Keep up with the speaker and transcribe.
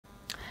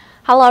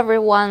Hello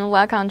everyone,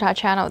 welcome to our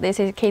channel. This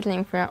is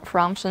Caitlin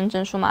from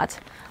Shenzhen Shumatt.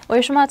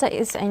 Shumatt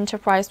is an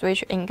enterprise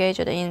which engaged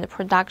in the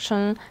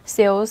production,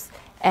 sales,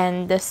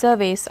 and the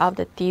service of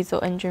the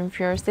diesel engine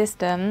fuel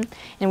system.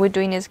 And we're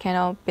doing this kind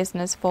of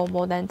business for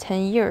more than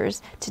 10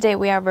 years. Today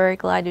we are very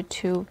glad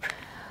to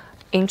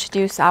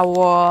introduce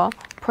our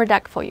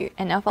product for you.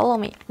 And now follow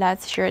me,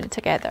 let's share it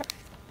together.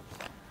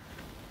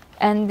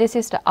 And this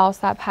is the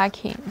outside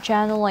packing.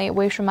 Generally,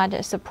 we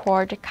Shumatt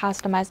support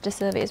customized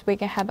service. We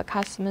can have a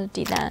customer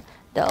design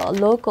the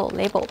logo,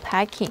 label,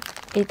 packing,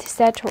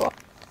 etc.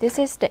 This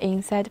is the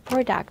inside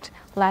product.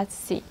 Let's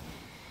see.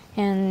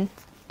 And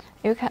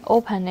you can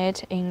open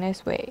it in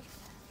this way.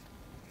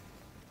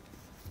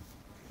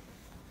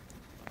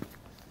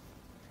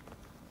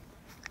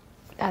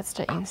 That's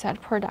the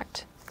inside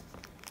product.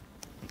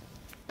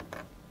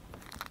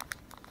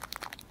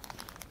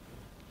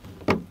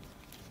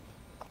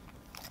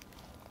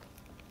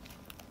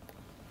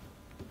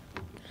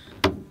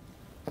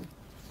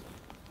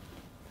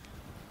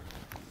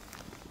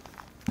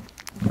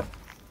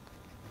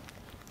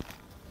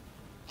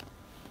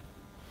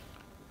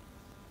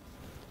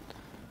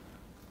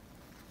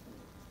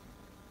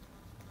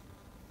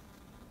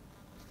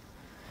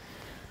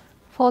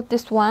 For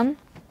this one,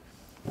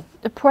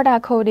 the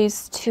product code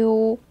is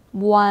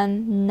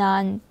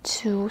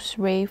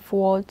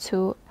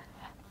 219234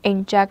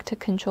 injector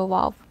control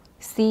valve,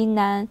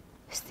 C-9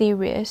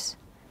 series,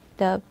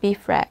 the B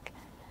flag,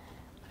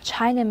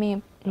 China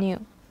made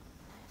new.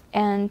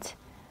 And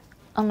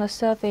on the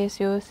surface,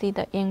 you'll see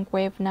the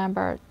engraved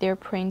number. They're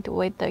printed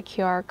with the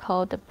QR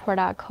code, the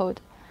product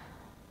code.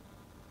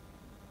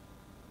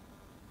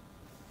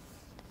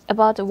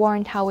 About the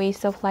warranty, we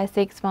supply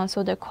 6 months,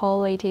 so the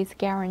quality is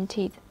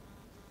guaranteed.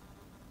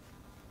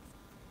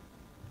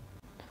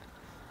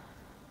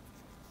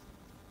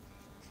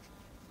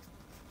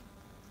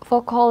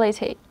 For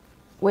quality,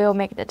 we'll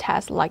make the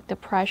test like the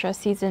pressure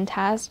season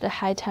test, the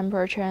high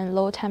temperature and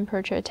low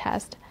temperature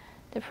test,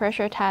 the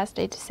pressure test,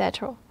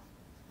 etc.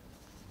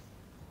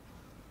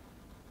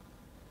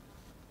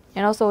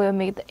 And also we'll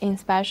make the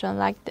inspection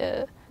like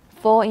the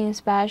full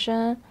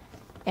inspection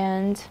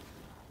and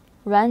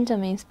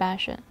random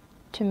inspection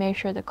to make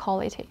sure the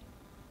quality.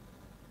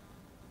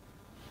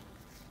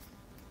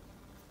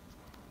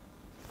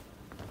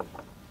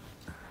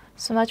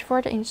 So much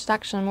for the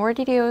introduction. More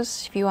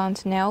details if you want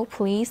to know,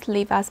 please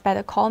leave us by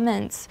the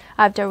comments.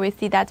 After we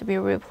see that, we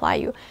will reply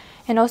you.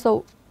 And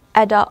also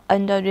at the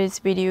end of this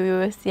video, you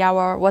will see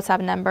our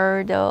WhatsApp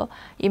number, the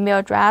email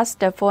address,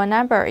 the phone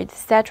number,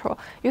 etc.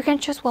 You can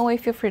choose one way.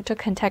 Feel free to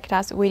contact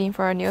us. Waiting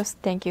for our news.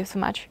 Thank you so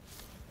much.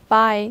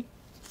 Bye.